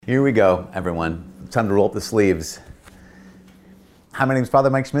Here we go, everyone. Time to roll up the sleeves. Hi, my name is Father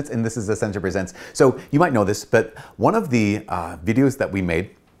Mike Schmitz, and this is Ascension Presents. So you might know this, but one of the videos that we made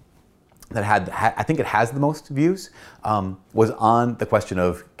that had I think it has the most views, was on the question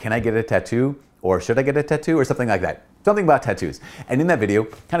of, can I get a tattoo, or should I get a tattoo, or something like that. Something about tattoos. And in that video,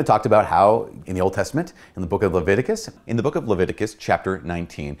 kind of talked about how in the Old Testament, in the book of Leviticus, chapter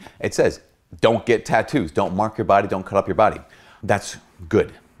 19, it says, don't get tattoos, don't mark your body, don't cut up your body. That's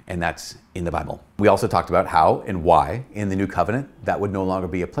good. And that's in the Bible. We also talked about how and why in the new covenant that would no longer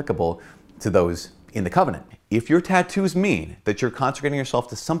be applicable to those in the covenant. If your tattoos mean that you're consecrating yourself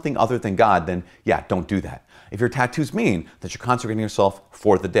to something other than God, then yeah, don't do that. If your tattoos mean that you're consecrating yourself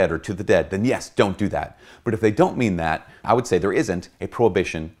for the dead or to the dead, then yes, don't do that. But if they don't mean that, I would say there isn't a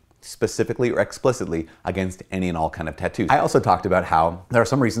prohibition specifically or explicitly against any and all kind of tattoos. I also talked about how there are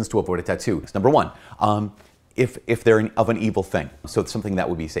some reasons to avoid a tattoo. Number one, if they're of an evil thing. So it's something that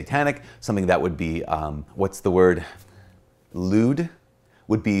would be satanic, something that would be, what's the word? Lewd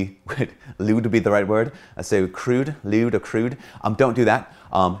would be the right word. I say crude, lewd or crude. Don't do that.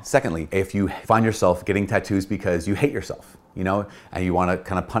 Secondly, if you find yourself getting tattoos because you hate yourself, you know, and you want to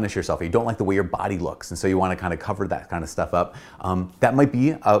kind of punish yourself, or you don't like the way your body looks, and so you want to kind of cover that kind of stuff up, that might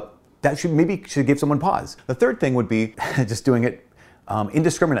be, that should give someone pause. The third thing would be just doing it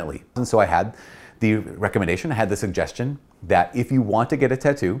indiscriminately. And so I had the recommendation, I had the suggestion that if you want to get a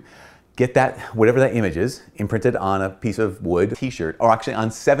tattoo, get that, whatever that image is, imprinted on a piece of wood t-shirt, or actually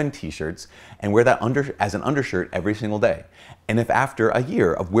on 7 t-shirts, and wear that as an undershirt every single day. And if after a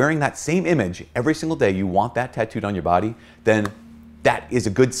year of wearing that same image every single day, you want that tattooed on your body, then that is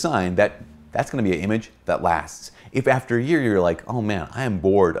a good sign that that's gonna be an image that lasts. If after a year you're like, oh man, I am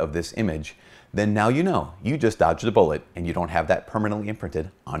bored of this image, then now you know, you just dodged a bullet and you don't have that permanently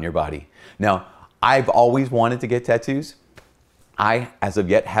imprinted on your body. Now, I've always wanted to get tattoos. I, as of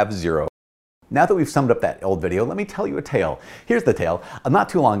yet, have 0. Now that we've summed up that old video, let me tell you a tale. Here's the tale. Not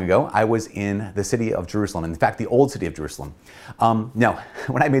too long ago, I was in the city of Jerusalem. In fact, the old city of Jerusalem. Now,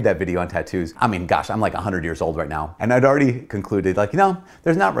 when I made that video on tattoos, I mean, gosh, I'm like 100 years old right now. And I'd already concluded, like, you know,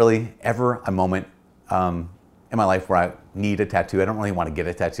 there's not really ever a moment in my life where I need a tattoo. I don't really want to get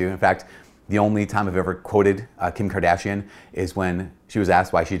a tattoo. In fact, the only time I've ever quoted Kim Kardashian is when she was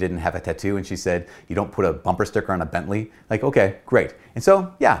asked why she didn't have a tattoo, and she said, you don't put a bumper sticker on a Bentley. Like, okay, great. And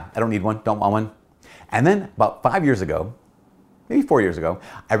so, yeah, I don't need one, don't want one. And then about 5 years ago, maybe 4 years ago,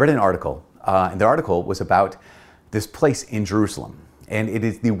 I read an article, and the article was about this place in Jerusalem. And it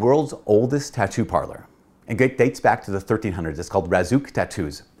is the world's oldest tattoo parlor. And it dates back to the 1300s. It's called Razzouk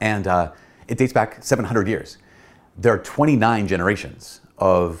Tattoos. And it dates back 700 years. There are 29 generations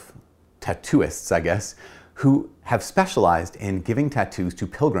of tattooists, I guess, who have specialized in giving tattoos to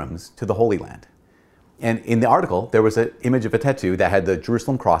pilgrims to the Holy Land. And in the article, there was an image of a tattoo that had the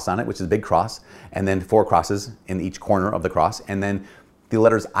Jerusalem cross on it, which is a big cross, and then 4 crosses in each corner of the cross, and then the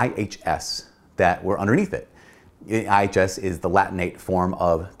letters IHS that were underneath it. IHS is the Latinate form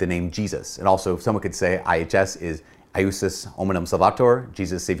of the name Jesus. And also, someone could say IHS is Iusus Hominum Salvator,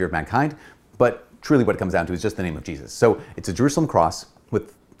 Jesus, Savior of mankind, but truly what it comes down to is just the name of Jesus. So it's a Jerusalem cross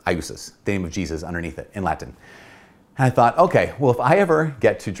with Iusus, the name of Jesus, underneath it in Latin. And I thought, okay, well, if I ever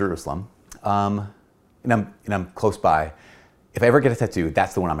get to Jerusalem, and I'm close by, if I ever get a tattoo,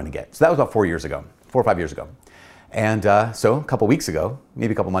 that's the one I'm gonna get. So that was about 4 years ago, 4 or 5 years ago. And so a couple weeks ago,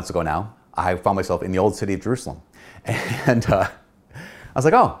 maybe a couple months ago now, I found myself in the old city of Jerusalem. And I was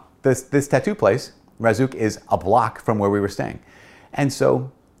like, oh, this tattoo place, Razzouk, is a block from where we were staying. And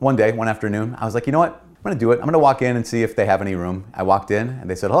so one day, one afternoon, I was like, you know what? I'm gonna do it. I'm gonna walk in and see if they have any room. I walked in and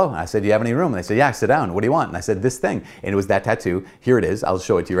they said, hello. And I said, do you have any room? And they said, yeah, sit down. What do you want? And I said, this thing. And it was that tattoo. Here it is. I'll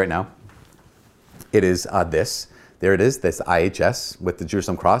show it to you right now. It is this. There it is, this IHS with the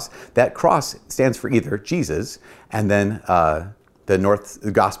Jerusalem cross. That cross stands for either Jesus and then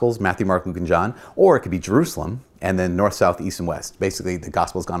the Gospels, Matthew, Mark, Luke, and John, or it could be Jerusalem and then north, south, east, and west. Basically, the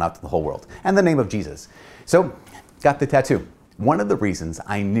gospel's gone out to the whole world. And the name of Jesus. So, got the tattoo. One of the reasons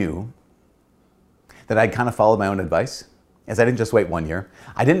I knew that I'd kind of followed my own advice is I didn't just wait 1 year.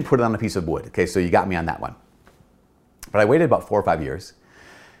 I didn't put it on a piece of wood. Okay, so you got me on that one. But I waited about 4 or 5 years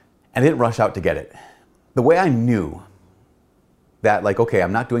and I didn't rush out to get it. The way I knew that, like, okay,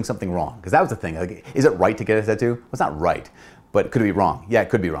 I'm not doing something wrong, because that was the thing. Like, is it right to get a tattoo? Well, it's not right, but could it be wrong? Yeah, it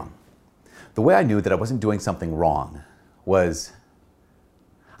could be wrong. The way I knew that I wasn't doing something wrong was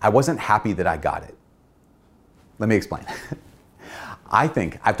I wasn't happy that I got it. Let me explain. I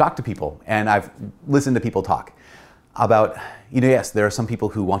think I've talked to people and I've listened to people talk about, you know, yes, there are some people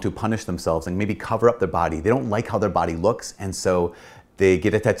who want to punish themselves and maybe cover up their body. They don't like how their body looks, and so they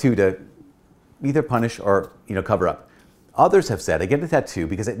get a tattoo to either punish or, you know, cover up. Others have said, I get a tattoo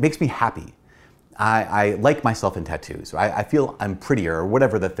because it makes me happy. I like myself in tattoos. I feel I'm prettier or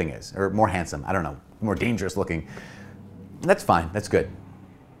whatever the thing is, or more handsome, I don't know, more dangerous looking. That's fine, that's good.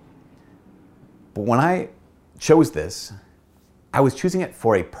 But when I chose this, I was choosing it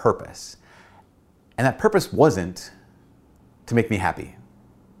for a purpose. And that purpose wasn't to make me happy.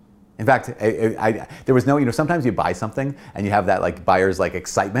 In fact, there was no, sometimes you buy something and you have that like buyer's like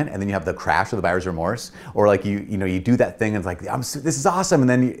excitement, and then you have the crash or the buyer's remorse, or like you do that thing and it's like, this is awesome, and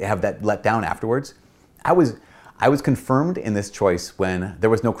then you have that let down afterwards. I was confirmed in this choice when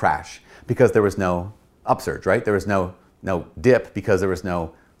there was no crash, because there was no upsurge, right? There was no dip because there was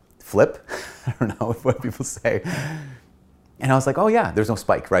no flip. I don't know what people say. And I was like, oh yeah, there's no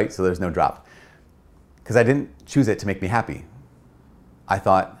spike, right? So there's no drop. Because I didn't choose it to make me happy. I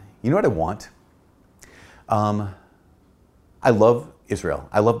thought, you know what I want? I love Israel.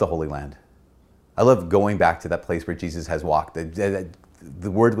 I love the Holy Land. I love going back to that place where Jesus has walked. The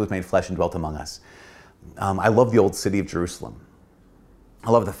Word was made flesh and dwelt among us. I love the old city of Jerusalem. I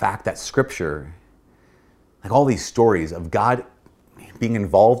love the fact that Scripture, like all these stories of God being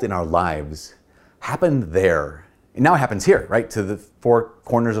involved in our lives, happened there. And now it happens here, right? To the four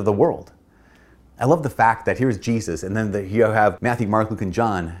corners of the world. I love the fact that here's Jesus, and then you have Matthew, Mark, Luke, and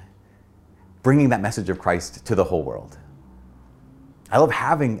John bringing that message of Christ to the whole world. I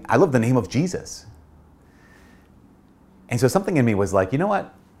love the name of Jesus. And so something in me was like, you know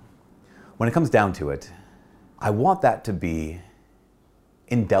what? When it comes down to it, I want that to be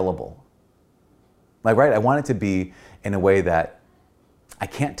indelible. Like, right? I want it to be in a way that I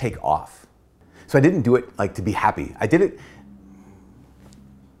can't take off. So I didn't do it like to be happy. I did it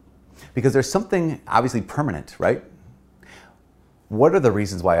because there's something obviously permanent, right? What are the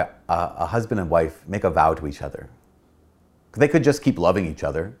reasons why a husband and wife make a vow to each other? They could just keep loving each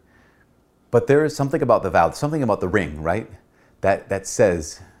other, but there is something about the vow, something about the ring, right? That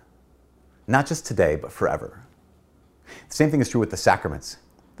says, not just today, but forever. The same thing is true with the sacraments.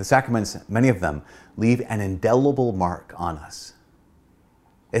 The sacraments, many of them, leave an indelible mark on us.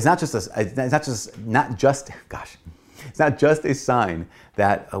 It's not just a sign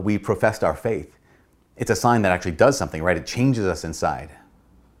that we professed our faith. It's a sign that actually does something, right? It changes us inside.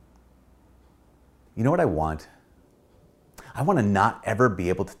 You know what I want? I want to not ever be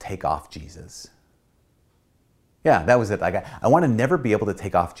able to take off Jesus. Yeah, that was it. I want to never be able to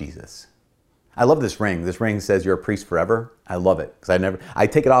take off Jesus. I love this ring. This ring says you're a priest forever. I love it because I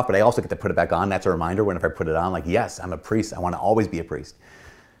take it off, but I also get to put it back on. That's a reminder whenever I put it on, like, yes, I'm a priest. I want to always be a priest.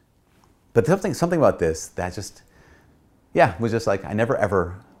 But something about this that was just like, I never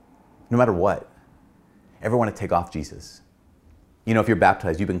ever, no matter what, ever want to take off Jesus. If you're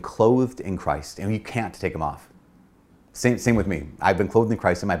baptized, you've been clothed in Christ and you can't take him off. Same with me. I've been clothed in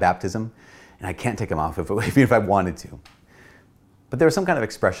Christ in my baptism and I can't take him off even if I wanted to. But there was some kind of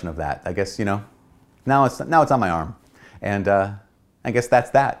expression of that. I guess, now it's on my arm. And I guess that's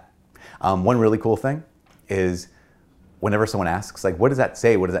that. One really cool thing is whenever someone asks, like, what does that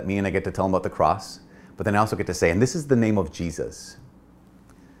say? What does that mean? I get to tell them about the cross. But then I also get to say, and this is the name of Jesus.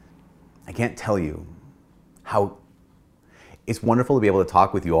 I can't tell you how it's wonderful to be able to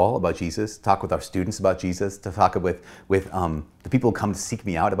talk with you all about Jesus, talk with our students about Jesus, to talk with the people who come to seek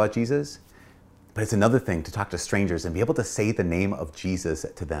me out about Jesus. But it's another thing to talk to strangers and be able to say the name of Jesus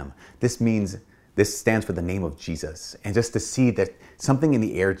to them. This stands for the name of Jesus. And just to see that something in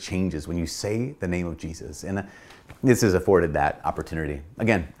the air changes when you say the name of Jesus. And this has afforded that opportunity.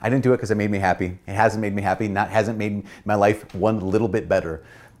 Again, I didn't do it because it made me happy. It hasn't made me happy. Hasn't made my life one little bit better.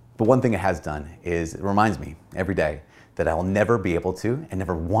 But one thing it has done is it reminds me every day that I will never be able to and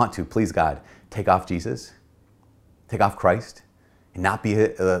never want to, please God, take off Jesus, take off Christ, and not be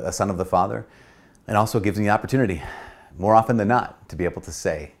a son of the Father. It also gives me the opportunity, more often than not, to be able to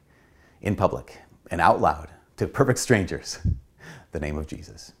say in public and out loud to perfect strangers the name of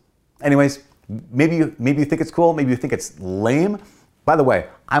Jesus. Anyways, maybe you think it's cool, maybe you think it's lame. By the way,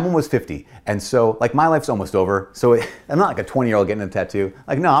 I'm almost 50, and so my life's almost over. So I'm not like a 20-year-old getting a tattoo.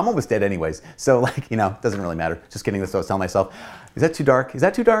 No, I'm almost dead anyways. So it doesn't really matter. Just kidding. That's what I was telling myself. Is that too dark? Is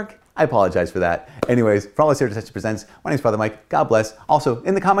that too dark? I apologize for that. Anyways, for all us here at Ascension Presents, my name's Father Mike. God bless. Also,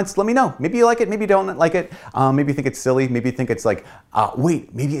 in the comments, let me know. Maybe you like it. Maybe you don't like it. Maybe you think it's silly. Maybe you think it's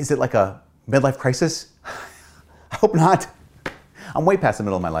wait, maybe is it like a midlife crisis? I hope not. I'm way past the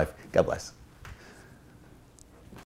middle of my life. God bless.